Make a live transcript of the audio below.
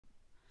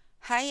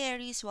Hi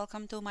Aries,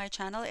 welcome to my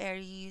channel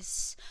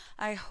Aries.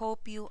 I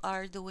hope you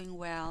are doing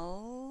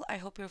well. I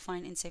hope you're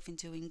fine and safe and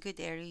doing good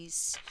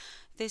Aries.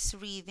 This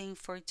reading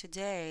for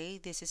today,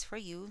 this is for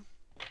you.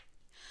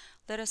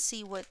 Let us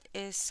see what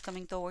is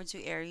coming towards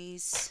you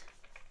Aries.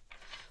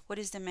 What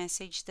is the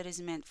message that is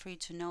meant for you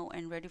to know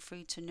and ready for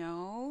you to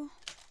know?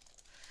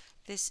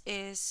 This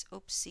is,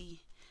 oopsie,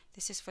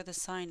 this is for the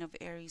sign of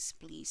Aries,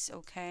 please,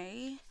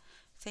 okay?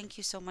 Thank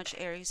you so much,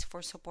 Aries,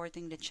 for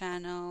supporting the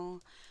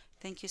channel.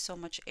 Thank you so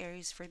much,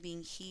 Aries, for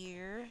being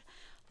here.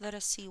 Let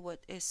us see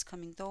what is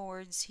coming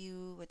towards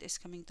you, what is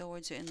coming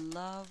towards you in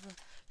love,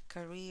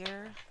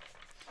 career,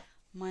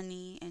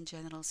 money, and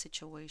general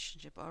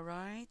situationship. All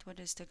right, what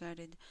is the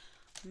guided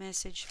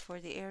message for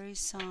the Aries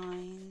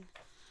sign?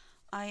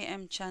 I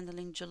am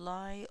channeling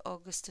July,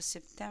 August to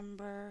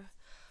September.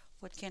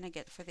 What can I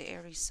get for the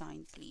Aries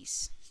sign,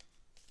 please?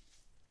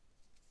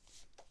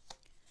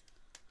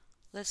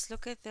 Let's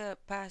look at the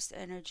past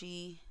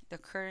energy, the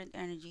current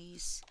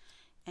energies,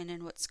 and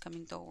then what's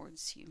coming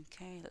towards you.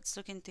 Okay, let's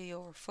look into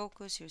your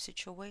focus, your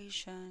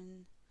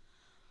situation.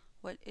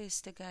 What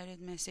is the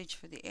guided message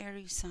for the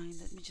Aries sign?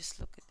 Let me just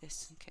look at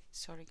this. Okay,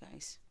 sorry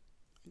guys.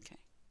 Okay,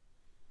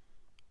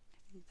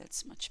 I think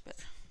that's much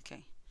better.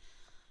 Okay,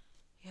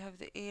 you have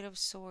the Eight of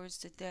Swords,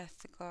 the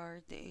Death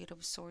card, the Eight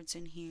of Swords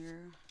in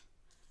here.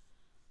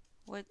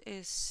 What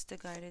is the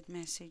guided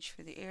message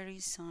for the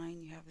Aries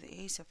sign? You have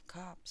the Ace of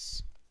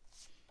Cups,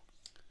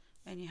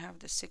 and you have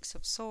the Six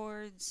of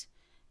Swords,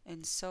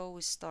 and so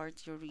we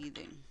start your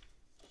reading.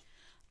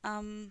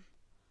 Um,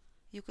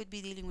 you could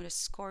be dealing with a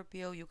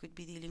Scorpio, you could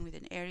be dealing with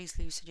an Aries,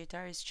 Leo,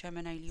 Sagittarius,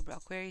 Gemini, Libra,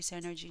 Aquarius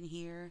energy in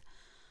here.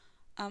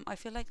 I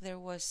feel like there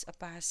was a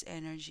past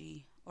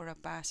energy or a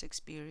past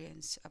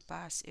experience, a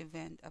past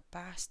event, a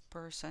past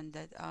person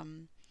that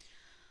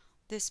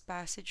this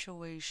past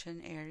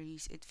situation,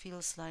 Aries, it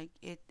feels like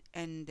it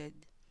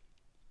ended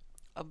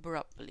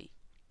abruptly.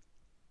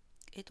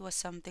 It was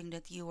something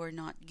that you were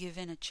not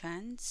given a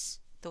chance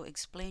to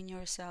explain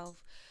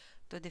yourself,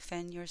 to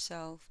defend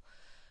yourself.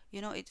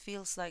 You know, it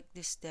feels like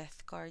this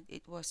death card,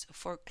 it was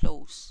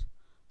foreclosure.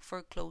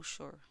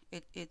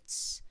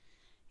 It's,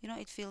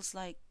 it feels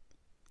like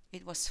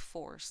it was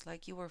forced,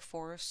 like you were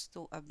forced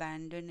to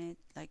abandon it,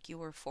 like you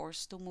were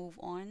forced to move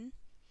on.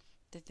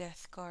 The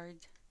death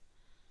card,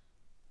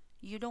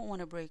 you don't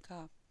want to break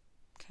up,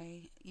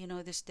 okay? You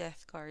know, this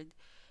death card,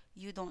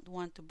 you don't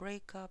want to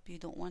break up, you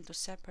don't want to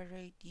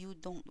separate, you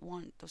don't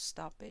want to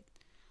stop it.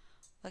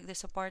 Like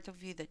there's a part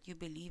of you that you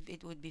believe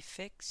it would be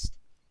fixed,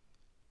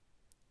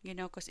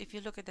 because if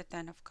you look at the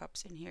Ten of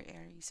Cups in here,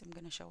 Aries, I'm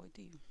going to show it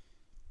to you.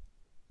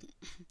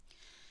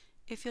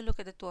 If you look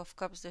at the Two of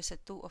Cups, there's a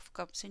Two of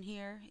Cups in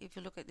here. If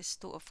you look at this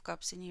Two of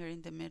Cups in here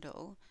in the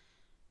middle,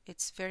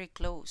 it's very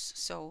close.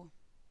 So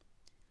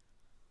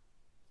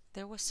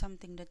there was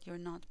something that you're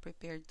not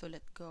prepared to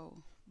let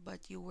go,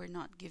 but you were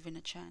not given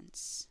a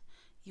chance.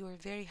 You were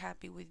very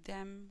happy with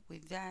them,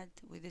 with that,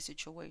 with the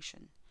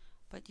situation,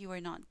 but you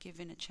were not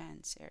given a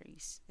chance,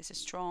 Aries. There's a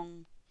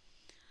strong,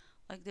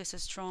 like there's a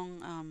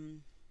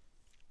strong,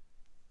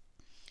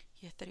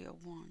 yeah, Three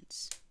of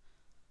Wands.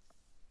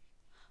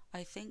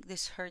 I think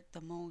this hurt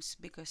the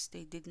most because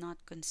they did not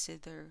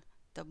consider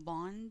the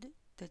bond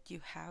that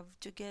you have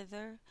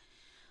together.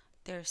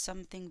 There's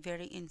something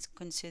very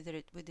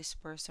inconsiderate with this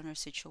person or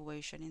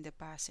situation in the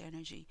past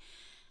energy.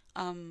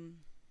 Um,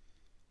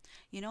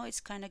 it's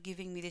kind of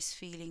giving me this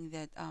feeling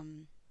that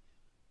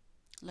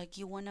like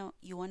you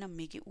wanna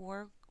make it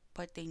work,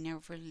 but they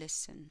never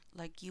listen.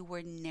 Like you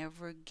were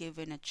never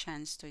given a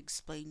chance to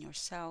explain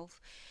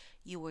yourself.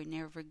 You were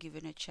never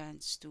given a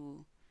chance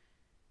to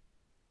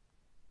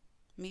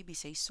maybe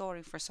say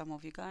sorry for some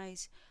of you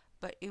guys,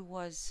 but it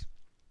was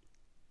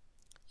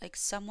like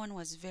someone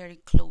was very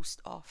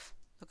closed off.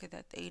 Look at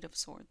that Eight of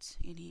Swords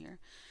in here,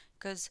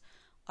 because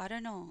I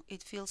don't know,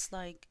 it feels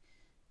like,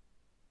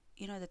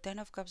 the Ten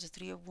of Cups, the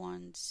Three of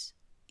Wands,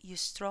 you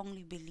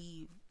strongly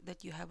believe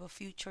that you have a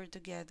future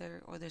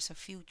together, or there's a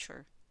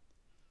future.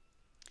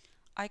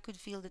 I could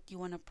feel that you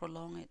want to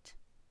prolong it.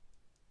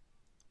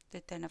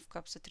 The Ten of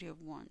Cups, the Three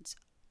of Wands,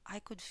 I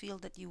could feel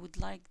that you would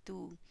like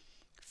to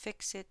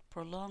fix it,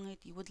 prolong it.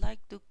 You would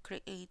like to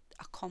create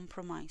a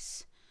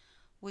compromise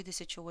with the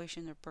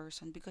situation or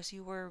person because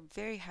you were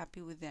very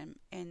happy with them,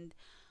 and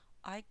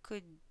I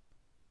could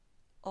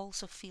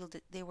also feel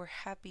that they were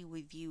happy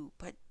with you,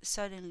 but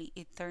suddenly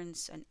it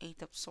turns an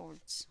Eight of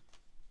Swords.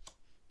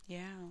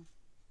 Yeah,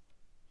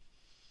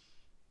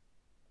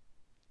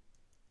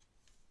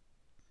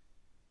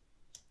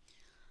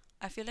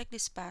 I feel like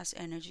this past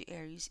energy,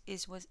 Aries,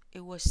 is was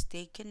it was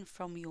taken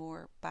from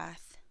your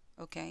path.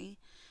 Okay,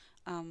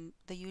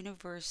 the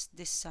universe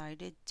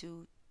decided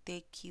to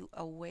take you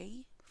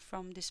away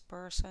from this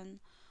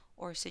person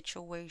or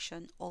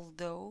situation.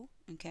 Although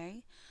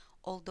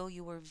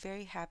you were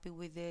very happy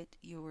with it,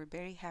 you were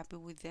very happy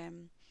with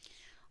them.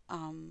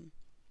 Um,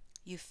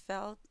 you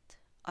felt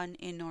an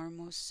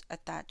enormous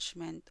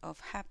attachment of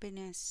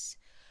happiness.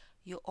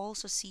 You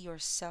also see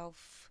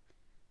yourself,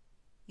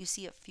 you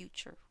see a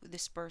future with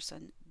this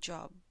person,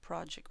 job,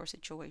 project, or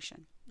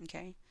situation.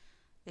 Okay.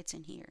 It's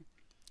in here.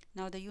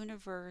 Now, the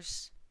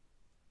universe,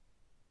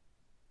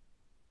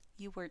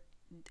 you were,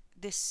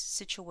 this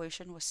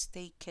situation was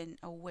taken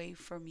away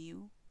from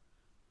you.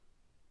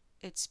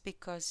 It's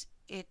because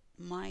it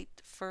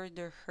might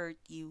further hurt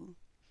you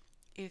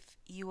if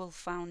you will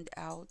find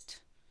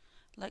out.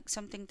 Like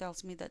something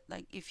tells me that,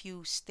 like, if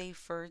you stay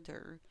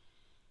further,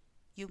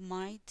 you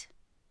might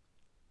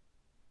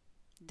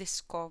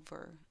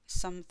discover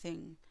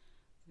something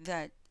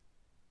that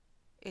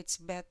it's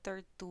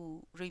better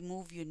to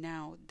remove you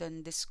now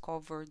than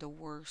discover the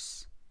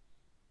worst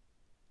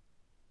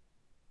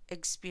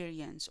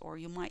experience, or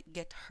you might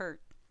get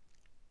hurt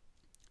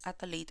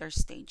at a later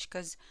stage,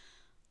 because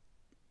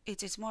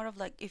it's more of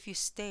like, if you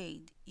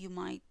stayed, you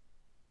might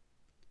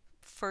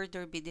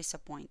further be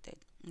disappointed.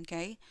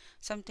 Okay,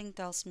 something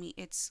tells me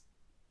it's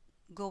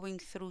going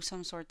through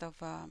some sort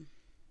of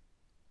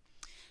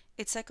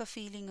it's like a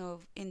feeling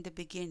of, in the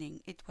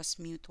beginning it was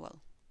mutual,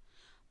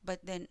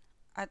 but then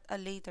at a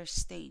later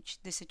stage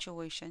the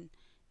situation,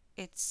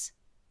 it's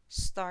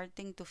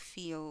starting to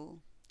feel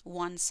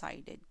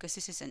one-sided, because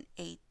this is an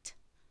 8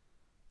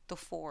 to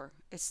 4.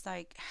 It's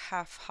like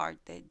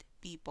half-hearted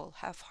people,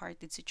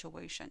 half-hearted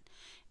situation.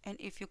 And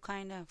if you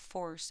kind of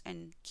force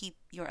and keep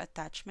your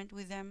attachment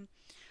with them,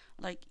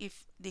 like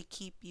if they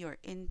keep your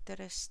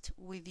interest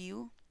with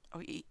you,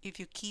 or if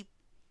you keep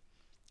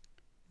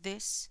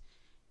this,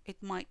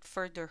 it might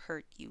further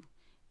hurt you.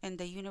 And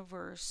the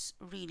universe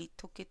really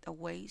took it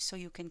away so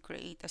you can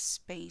create a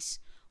space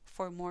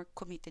for more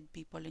committed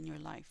people in your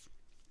life.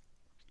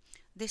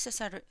 This is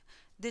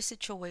this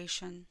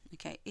situation,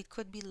 okay, it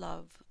could be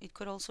love, it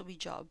could also be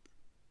job.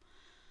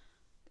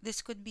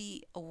 This could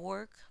be a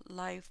work,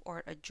 life,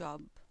 or a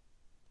job.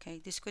 Okay,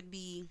 this could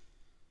be,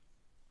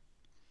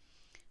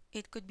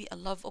 it could be a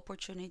love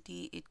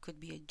opportunity, it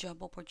could be a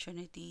job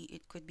opportunity,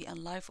 it could be a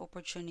life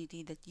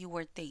opportunity that you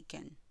were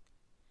taken.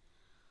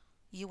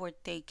 You were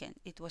taken.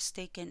 It was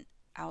taken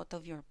out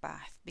of your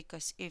path,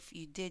 because if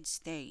you did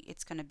stay,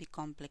 it's going to be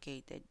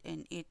complicated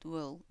and it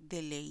will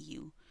delay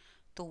you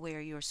to where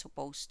you're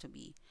supposed to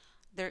be.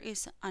 There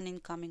is an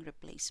incoming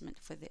replacement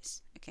for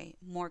this, okay?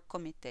 More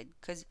committed,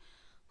 because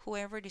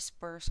whoever this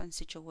person's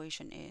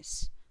situation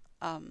is,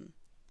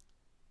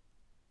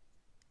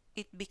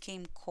 it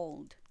became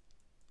cold.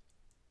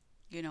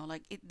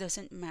 Like it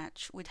doesn't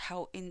match with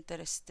how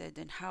interested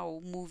and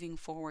how moving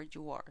forward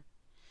you are.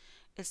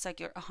 It's like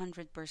you're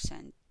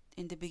 100%.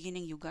 In the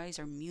beginning, you guys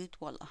are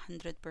mutual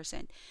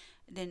 100%.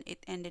 Then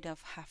it ended up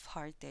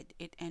half-hearted.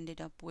 It ended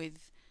up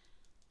with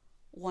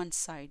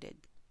one-sided.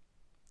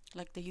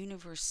 Like the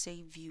universe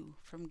saved you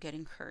from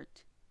getting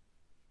hurt.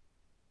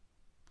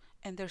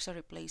 And there's a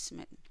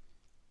replacement.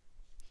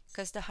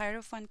 Because the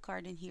Hierophant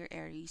card in here,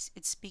 Aries,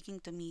 it's speaking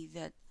to me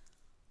that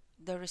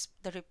the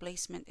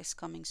replacement is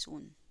coming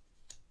soon.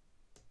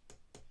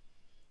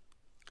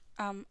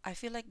 I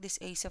feel like this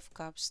Ace of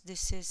Cups,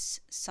 this is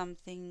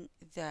something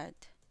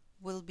that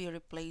will be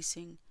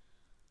replacing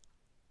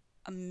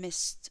a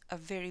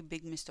very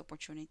big missed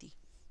opportunity.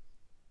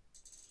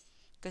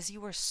 Because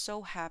you were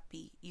so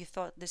happy, you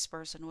thought this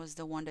person was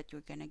the one that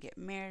you're gonna get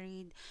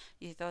married,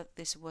 you thought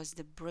this was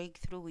the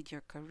breakthrough with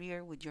your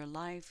career, with your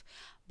life,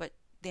 but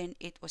then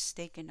it was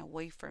taken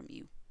away from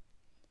you.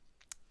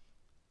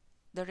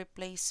 The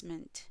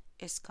replacement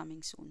is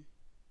coming soon.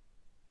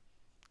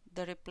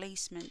 The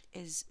replacement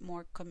is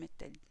more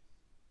committed.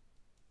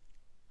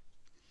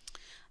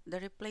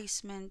 The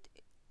replacement,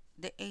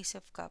 the Ace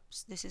of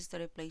Cups, this is the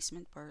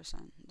replacement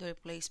person, the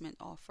replacement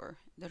offer,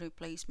 the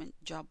replacement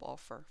job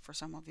offer for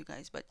some of you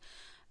guys. But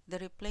the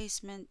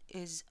replacement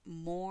is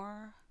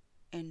more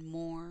and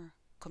more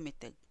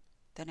committed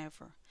than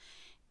ever.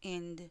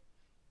 And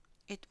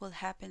it will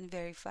happen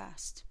very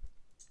fast.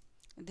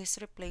 This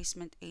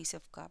replacement Ace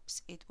of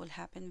Cups, it will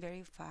happen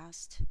very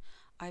fast.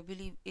 I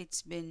believe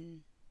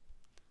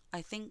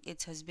I think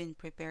it has been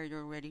prepared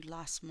already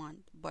last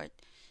month, but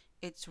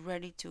it's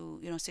ready to,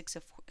 Six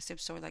of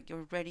Sips, so like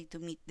you're ready to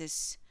meet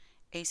this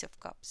Ace of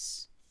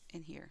Cups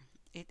in here.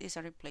 It is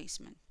a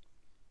replacement.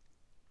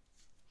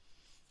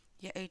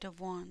 Yeah, Eight of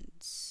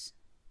Wands.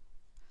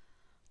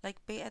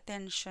 Like pay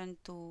attention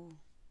to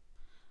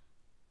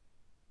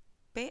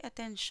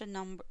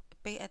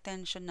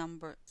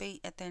number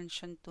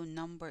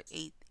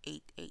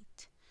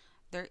 888.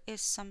 There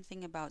is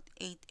something about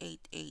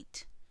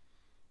 888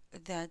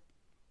 that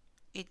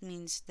it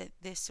means that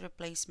this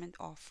replacement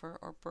offer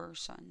or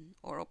person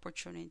or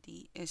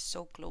opportunity is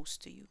so close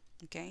to you.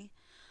 Okay,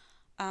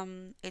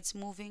 it's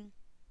moving.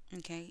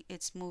 Okay,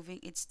 it's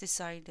moving, it's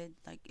decided,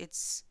 like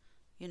it's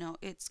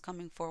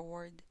coming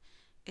forward.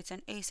 It's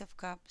an Ace of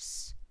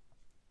Cups.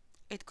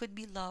 It could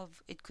be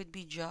love, it could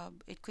be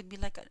job, it could be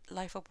like a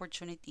life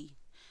opportunity,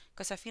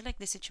 because I feel like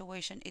the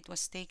situation, it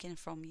was taken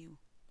from you.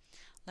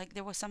 Like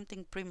there was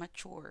something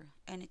premature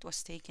and it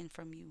was taken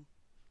from you.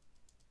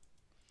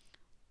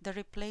 The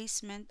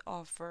replacement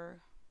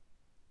offer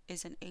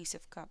is an Ace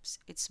of Cups.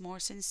 It's more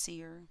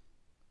sincere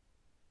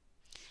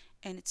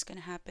and it's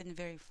gonna happen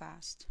very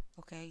fast.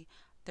 Okay,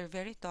 they're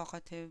very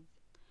talkative.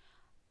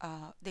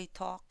 They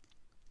talk,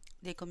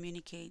 they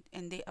communicate,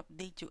 and they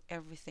update you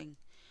everything.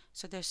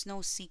 So there's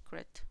no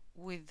secret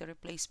with the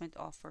replacement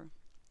offer.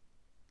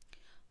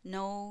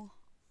 No,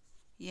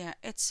 yeah,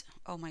 it's,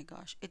 oh my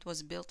gosh, it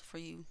was built for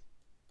you.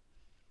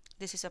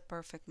 This is a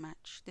perfect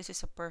match. This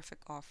is a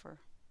perfect offer.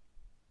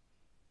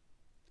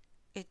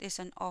 It is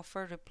an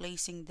offer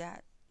replacing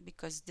that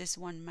because this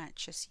one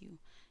matches you.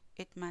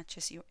 It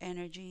matches your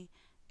energy.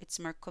 It's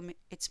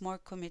more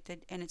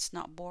committed and it's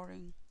not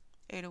boring.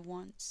 Eight of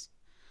Wands.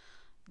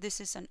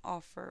 This is an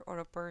offer or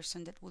a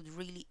person that would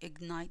really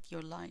ignite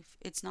your life.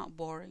 It's not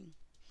boring.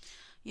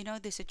 You know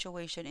the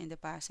situation in the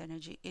past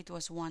energy, it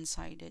was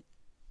one-sided.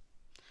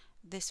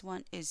 This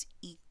one is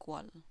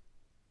equal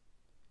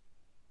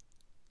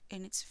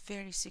and it's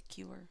very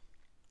secure.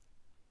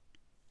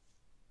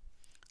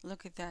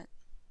 Look at that.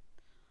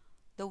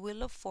 The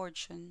Wheel of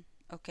Fortune,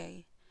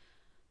 okay?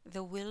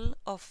 The Wheel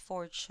of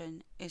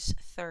Fortune is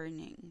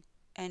turning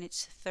and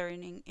it's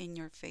turning in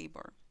your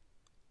favor.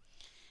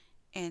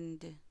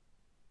 And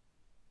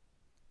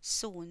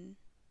soon,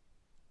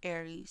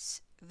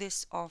 Aries,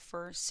 this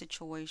offer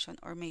situation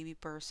or maybe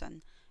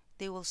person,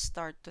 they will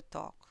start to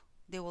talk.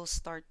 They will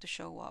start to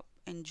show up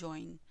and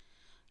join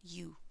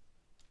you.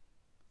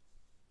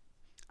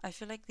 I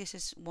feel like this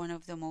is one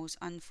of the most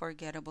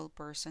unforgettable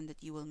person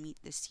that you will meet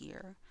this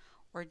year,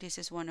 or this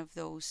is one of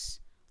those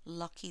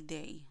lucky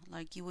day.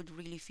 Like you would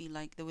really feel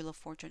like the Wheel of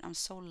Fortune. I'm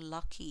so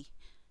lucky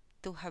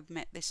to have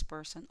met this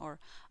person, or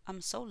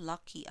I'm so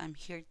lucky I'm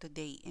here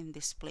today in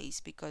this place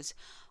because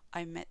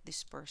I met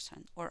this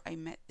person, or I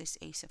met this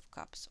Ace of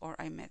Cups, or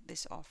I met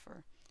this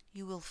offer.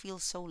 You will feel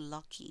so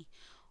lucky.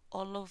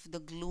 All of the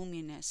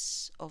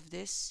gloominess of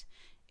this,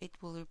 it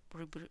will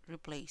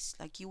replace.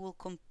 Like you will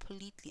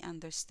completely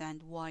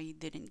understand why you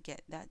didn't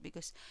get that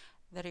because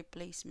the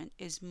replacement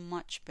is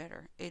much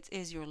better. It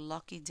is your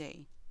lucky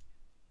day,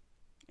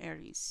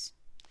 Aries.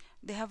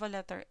 They have a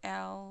letter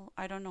L.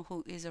 I don't know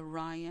who is a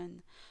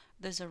Ryan.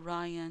 There's a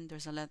Ryan,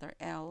 there's a letter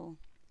L.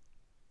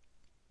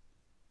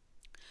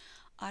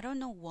 I don't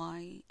know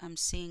why I'm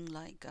seeing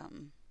like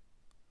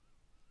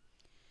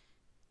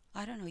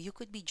I don't know, you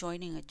could be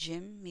joining a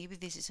gym. Maybe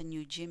this is a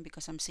new gym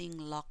because I'm seeing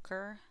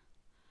locker.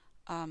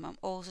 I'm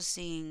also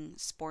seeing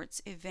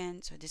sports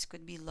events, so this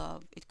could be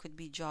love, it could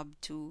be job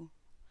too.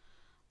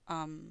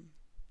 Um,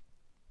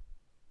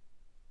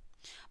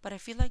 but I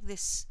feel like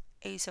this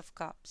Ace of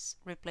Cups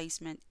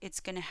replacement, it's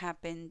gonna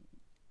happen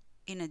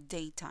in a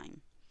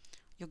daytime.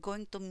 You're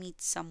going to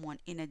meet someone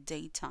in a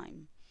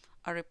daytime.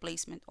 A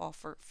replacement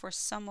offer for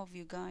some of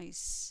you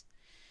guys.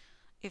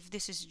 If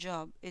this is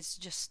job, it's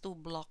just 2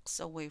 blocks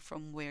away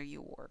from where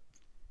you work.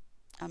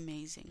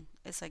 Amazing.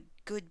 It's like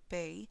good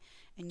pay,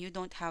 and you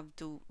don't have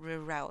to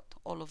reroute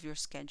all of your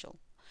schedule.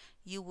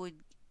 You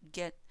would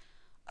get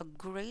a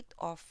great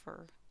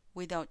offer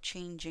without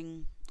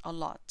changing a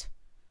lot,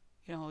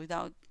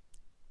 without,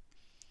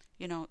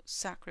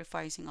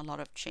 sacrificing a lot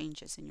of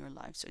changes in your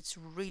life. So it's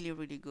really,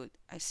 really good.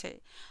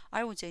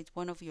 I would say it's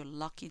one of your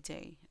lucky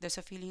day. There's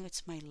a feeling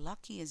it's my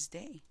luckiest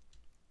day.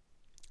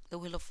 The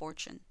Wheel of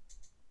Fortune.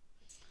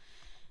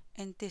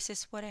 And this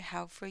is what I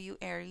have for you,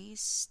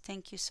 Aries.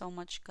 Thank you so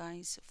much,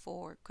 guys,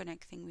 for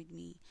connecting with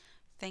me.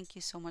 Thank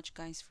you so much,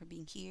 guys, for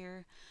being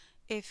here.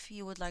 If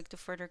you would like to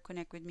further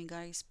connect with me,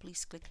 guys,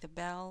 please click the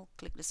bell,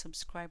 click the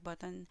subscribe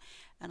button,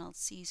 and I'll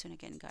see you soon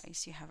again,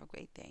 guys. You have a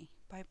great day.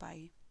 Bye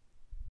bye.